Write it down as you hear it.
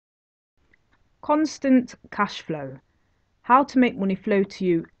Constant cash flow. How to make money flow to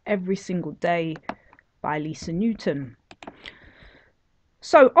you every single day by Lisa Newton.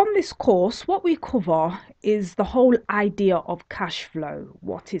 So on this course, what we cover is the whole idea of cash flow.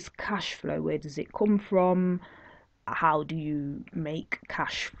 What is cash flow? Where does it come from? How do you make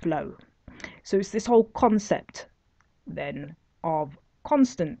cash flow? So it's this whole concept then of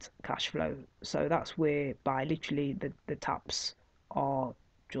constant cash flow. So that's whereby literally the taps are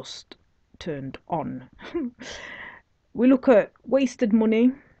just turned on. We look at wasted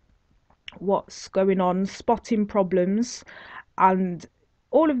money, what's going on, spotting problems, and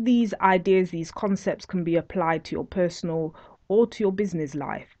all of these ideas, these concepts can be applied to your personal or to your business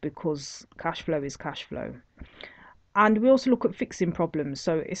life because cash flow is cash flow. And we also look at fixing problems.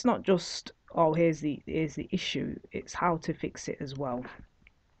 So it's not just, oh, here's the issue, it's how to fix it as well.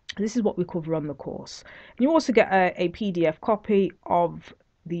 This is what we cover on the course. And you also get a PDF copy of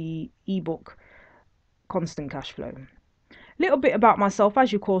the ebook Constant Cash Flow. Little bit about myself.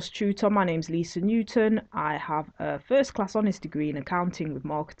 As your course tutor, my name's Lisa Newton. I have a first class honours degree in accounting with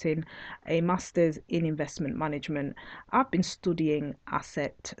marketing, a master's in investment management. I've been studying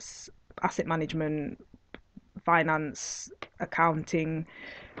asset management, finance, accounting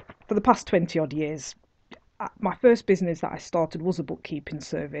for the past 20 odd years. My first business that I started was a bookkeeping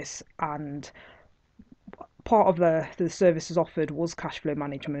service, and part of the services offered was cash flow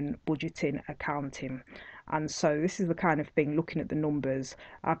management, budgeting, accounting. And so this is the kind of thing, looking at the numbers,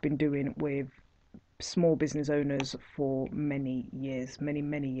 I've been doing with small business owners for many years,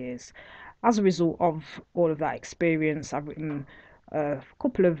 many years. As a result of all of that experience, I've written a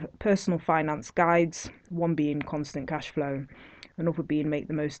couple of personal finance guides, one being Constant Cash Flow, another being Make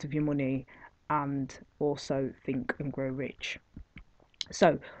the Most of Your Money, and also Think and Grow Rich.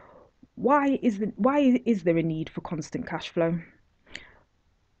 So why is there a need for constant cash flow?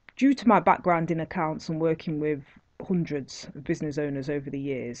 Due to my background in accounts and working with hundreds of business owners over the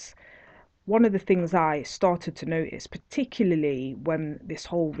years, one of the things I started to notice, particularly when this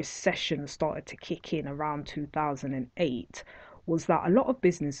whole recession started to kick in around 2008, was that a lot of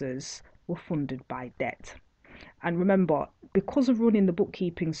businesses were funded by debt. And remember, because of running the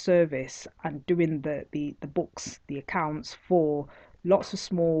bookkeeping service and doing the books, the accounts for lots of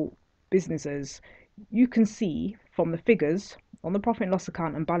small businesses, you can see from the figures on the profit and loss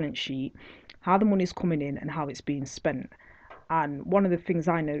account and balance sheet how the money is coming in and how it's being spent. And one of the things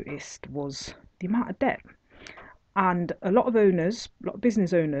I noticed was the amount of debt. And a lot of owners, a lot of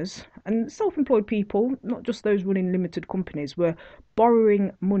business owners, and self-employed people, not just those running limited companies, were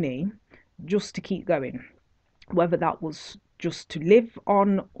borrowing money just to keep going. Whether that was just to live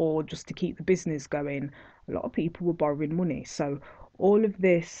on or just to keep the business going, a lot of people were borrowing money. So all of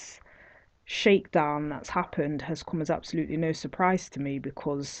this shakedown that's happened has come as absolutely no surprise to me,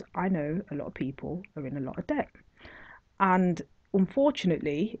 because I know a lot of people are in a lot of debt. And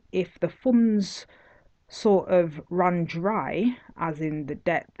unfortunately, if the funds sort of ran dry, as in the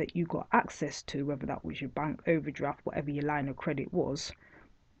debt that you got access to, whether that was your bank overdraft, whatever your line of credit was,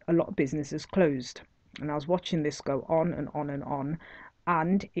 a lot of businesses closed. And I was watching this go on and on and on.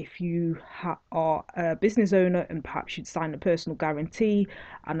 And if you are a business owner and perhaps you'd signed a personal guarantee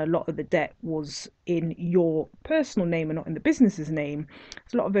and a lot of the debt was in your personal name and not in the business's name,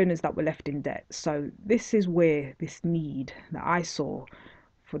 there's a lot of owners that were left in debt. So this is where this need that I saw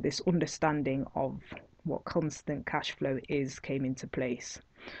for this understanding of what constant cash flow is came into place.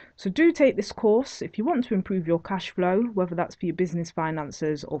 So do take this course if you want to improve your cash flow, whether that's for your business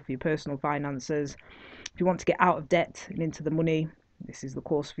finances or for your personal finances. If you want to get out of debt and into the money, this is the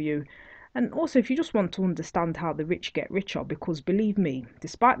course for you. And also if you just want to understand how the rich get richer, because believe me,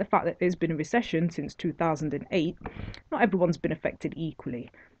 despite the fact that there's been a recession since 2008, not everyone's been affected equally.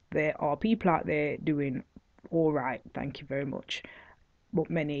 There are people out there doing all right, thank you very much,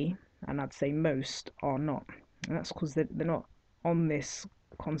 but many, and I'd say most, are not. And that's because they're not on this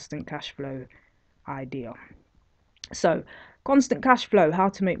constant cash flow idea. So constant cash flow, how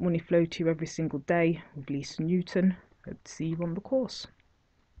to make money flow to you every single day with Lisa Newton. Hope to see you on the course.